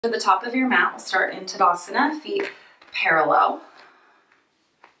To the top of your mat, we'll start in Tadasana, feet parallel.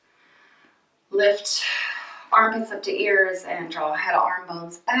 Lift armpits up to ears and draw head arm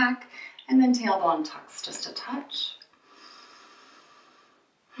bones back, and then tailbone tucks just a touch.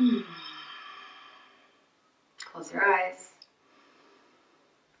 Close your eyes.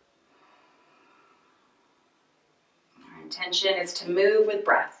 Our intention is to move with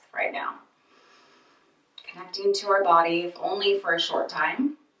breath right now. Connecting to our body, if only for a short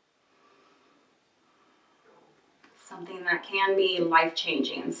time. Something that can be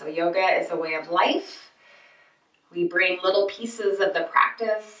life-changing. So yoga is a way of life. We bring little pieces of the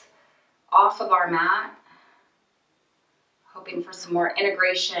practice off of our mat, hoping for some more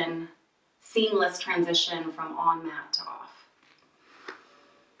integration, seamless transition from on mat to off.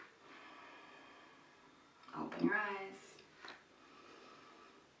 Open your eyes.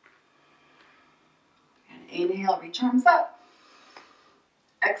 And inhale, reach arms up.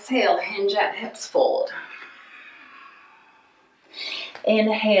 Exhale, hinge at hips, fold.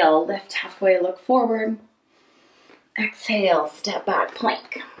 Inhale, lift halfway, look forward. Exhale, step back,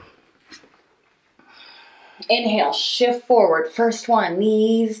 plank. Inhale, shift forward. First one,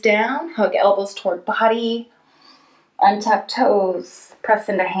 knees down, hug elbows toward body. Untuck toes, press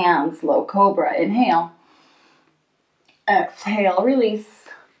into hands, low cobra. Inhale. Exhale, release.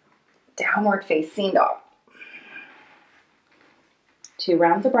 Downward facing dog. 2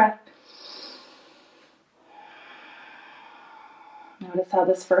 rounds of breath. Notice how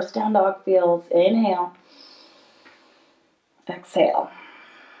this first down dog feels. Inhale. Exhale.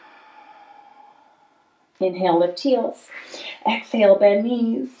 Inhale, lift heels. Exhale, bend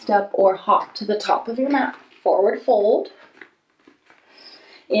knees. Step or hop to the top of your mat. Forward fold.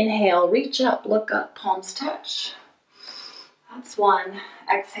 Inhale, reach up, look up, palms touch. That's 1.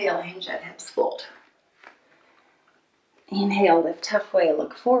 Exhale, hinge at hips, fold. Inhale, lift halfway,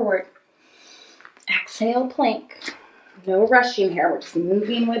 look forward. Exhale, plank. No rushing here, we're just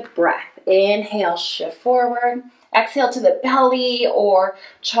moving with breath. Inhale, shift forward. Exhale to the belly or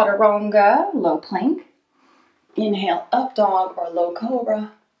chaturanga, low plank. Inhale, up dog or low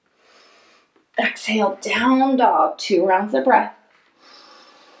cobra. Exhale, down dog, 2 rounds of breath.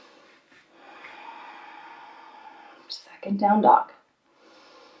 Second down dog.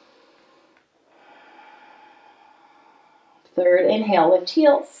 Third inhale, lift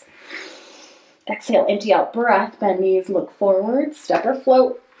heels. Exhale, empty out breath, bend knees, look forward, step or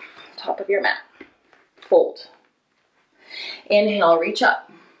float, top of your mat, fold. Inhale, reach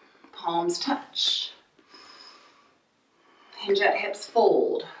up, palms touch. Hinge at hips,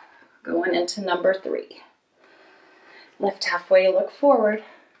 fold. Going into number 3. Lift halfway, look forward.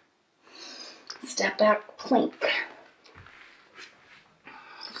 Step back, plank.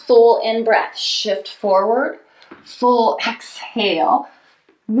 Full in breath, shift forward, full exhale.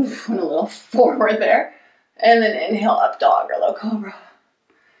 Went a little forward there. And then inhale, up dog or low cobra.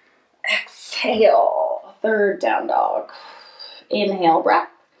 Exhale, third down dog. Inhale, breath.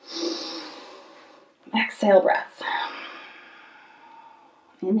 Exhale, breath.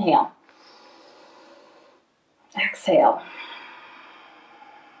 Inhale. Exhale.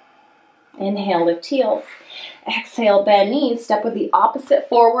 Inhale, lift heels. Exhale, bend knees. Step with the opposite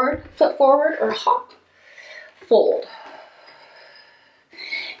forward, foot forward or hop. Fold.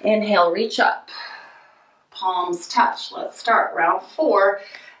 Inhale, reach up. Palms touch. Let's start round 4.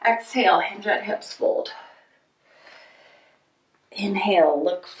 Exhale, hinge at hips, fold. Inhale,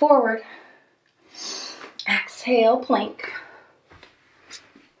 look forward. Exhale, plank.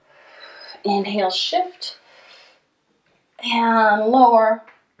 Inhale, shift. And lower.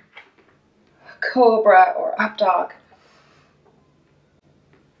 Cobra or up dog.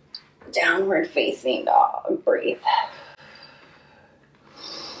 Downward facing dog. Breathe.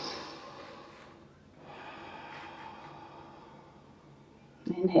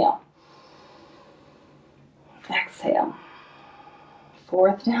 Inhale. Exhale.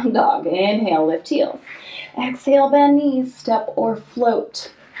 Fourth down dog. Inhale, lift heels. Exhale, bend knees, step or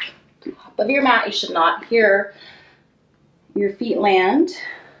float. Top of your mat, you should not hear your feet land.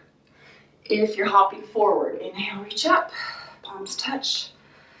 If you're hopping forward, inhale, reach up, palms touch.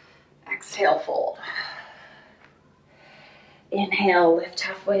 Exhale, fold. Inhale, lift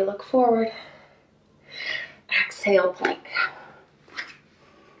halfway, look forward. Exhale, plank.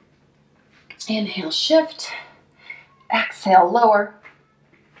 Inhale, shift. Exhale, lower.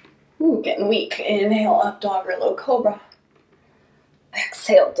 Ooh, getting weak. Inhale, up dog or low cobra.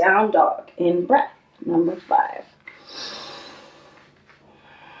 Exhale, down dog. In breath, number 5.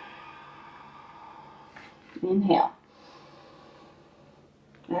 Inhale.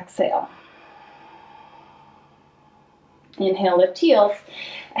 Exhale. Inhale, lift heels.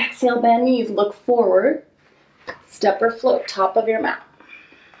 Exhale, bend knees, look forward. Step or float, top of your mat.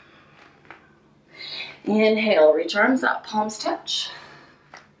 Inhale, reach arms up, palms touch.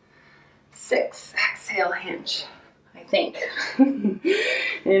 6, exhale, hinge, I think.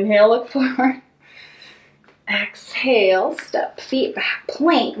 Inhale, look forward. Exhale, step feet back,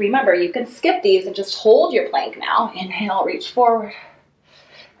 plank. Remember, you can skip these and just hold your plank now. Inhale, reach forward.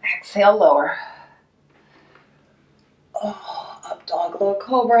 Exhale, lower. Oh, up dog, low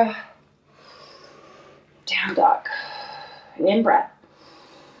cobra. Down dog. In breath.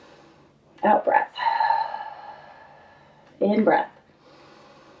 Out breath. In breath.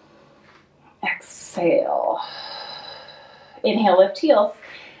 Exhale. Inhale, lift heels.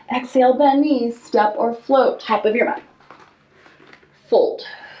 Exhale, bend knees, step or float, top of your mat. Fold.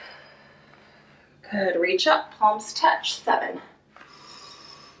 Good, reach up, palms touch, 7.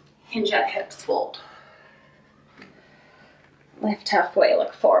 Hinge at hips, fold. Lift halfway,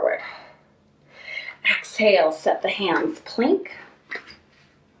 look forward. Exhale, set the hands, plank.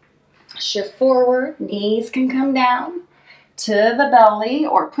 Shift forward, knees can come down to the belly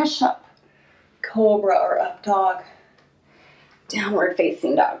or push up. Cobra or up dog. Downward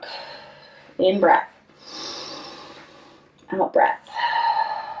facing dog. In breath. Out breath.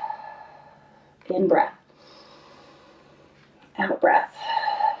 In breath. Out breath.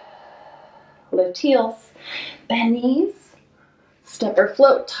 Lift heels. Bend knees. Step or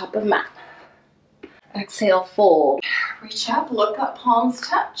float, top of mat. Exhale, fold. Reach up, look up, palms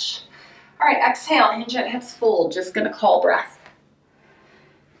touch. All right, exhale, hinge at hips, fold. Just gonna call breath.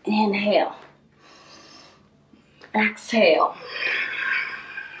 Inhale. Exhale.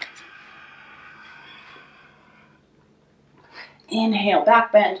 Inhale,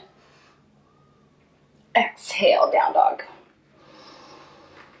 back bend. Exhale, down dog.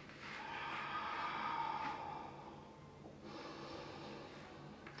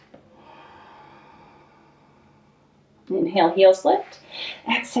 Inhale, heels lift.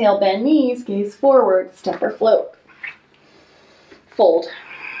 Exhale, bend knees, gaze forward, step or float. Fold.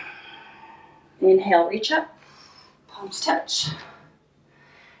 Inhale, reach up. Palms touch.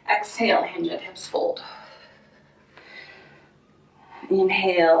 Exhale, hinge at hips, fold.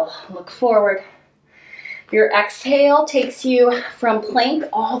 Inhale, look forward. Your exhale takes you from plank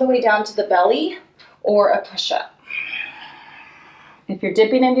all the way down to the belly or a push-up. If you're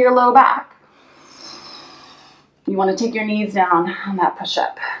dipping into your low back, you want to take your knees down on that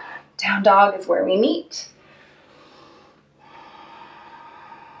push-up. Down dog is where we meet.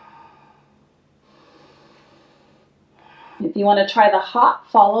 If you want to try the hop,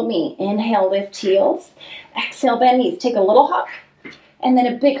 follow me. Inhale, lift heels. Exhale, bend knees. Take a little hop and then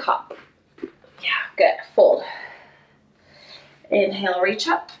a big hop. Yeah, good. Fold. Inhale, reach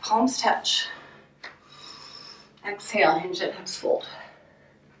up, palms touch. Exhale, hinge at hips, fold.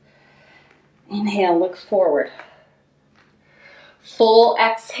 Inhale, look forward. Full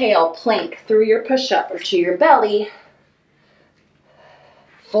exhale, plank through your push-up or to your belly.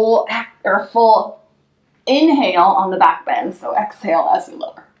 Full inhale on the back bend, so exhale as you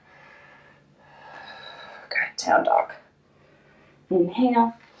lower. Good, down dog.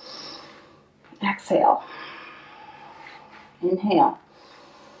 Inhale, exhale. Inhale,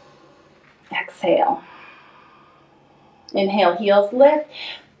 exhale. Inhale, heels lift,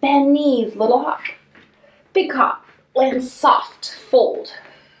 bend knees, little hop. Big hop, land soft, fold.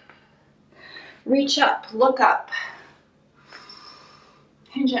 Reach up, look up.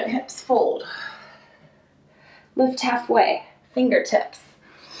 Hinge at hips, fold. Lift halfway, fingertips.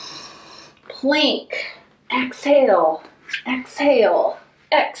 Plank, exhale, exhale,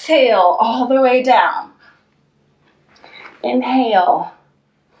 exhale, all the way down. Inhale,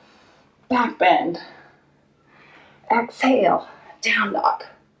 back bend. Exhale, down dog.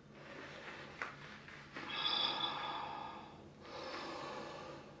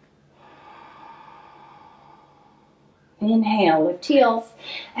 Inhale, lift heels.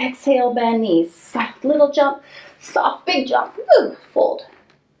 Exhale, bend knees. Soft little jump, soft big jump. Woo, fold.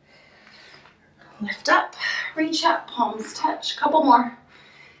 Lift up, reach up, palms touch. Couple more.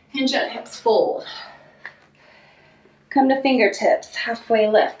 Hinge at hips, fold. Come to fingertips, halfway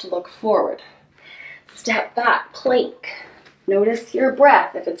lift, look forward. Step back, plank. Notice your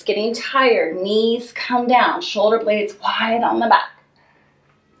breath. If it's getting tired, knees come down, shoulder blades wide on the back.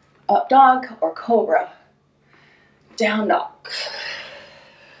 Up dog or cobra. Down dog.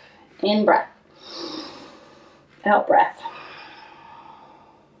 In breath. Out breath.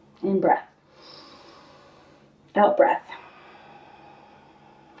 In breath. Out breath.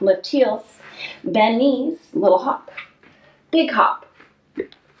 Lift heels. Bend knees. Little hop. Big hop.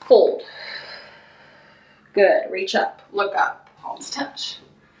 Fold. Good. Reach up, look up, palms touch.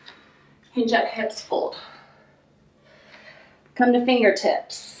 Hinge at hips, fold. Come to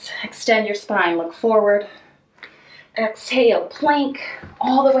fingertips. Extend your spine, look forward. Exhale, plank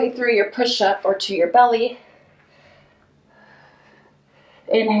all the way through your push-up or to your belly.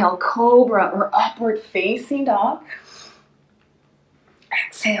 Inhale, cobra or upward facing dog.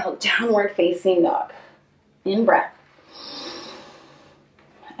 Exhale, downward facing dog. In breath.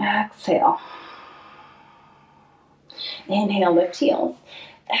 Exhale. Inhale, lift heels.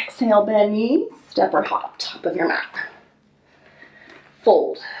 Exhale, bend knees, step or hop, top of your mat.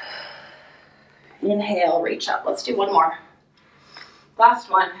 Fold. Inhale, reach up. Let's do one more. Last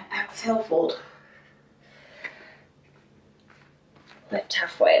one. Exhale, fold. Lift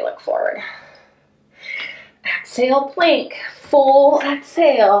halfway, look forward. Exhale, plank. Full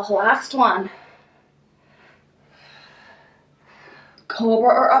exhale. Last one. Cobra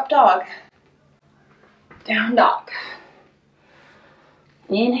or up dog. Down dog.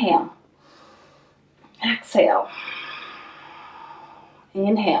 Inhale. Exhale.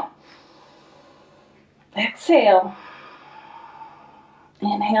 Inhale. Exhale.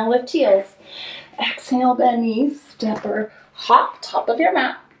 Inhale, lift heels. Exhale, bend knees, step or hop, top of your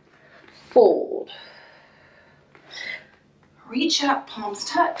mat. Fold. Reach up, palms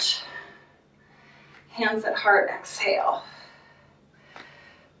touch. Hands at heart, exhale.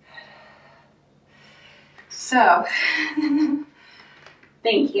 So,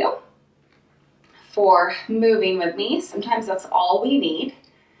 thank you for moving with me. Sometimes that's all we need.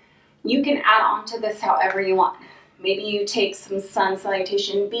 You can add on to this however you want. Maybe you take some sun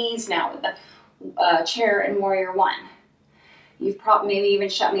salutation B's now with the chair in Warrior One. You've probably maybe even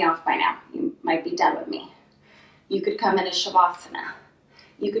shut me off by now. You might be done with me. You could come into Shavasana.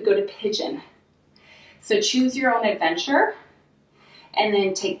 You could go to Pigeon. So choose your own adventure and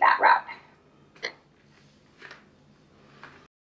then take that route.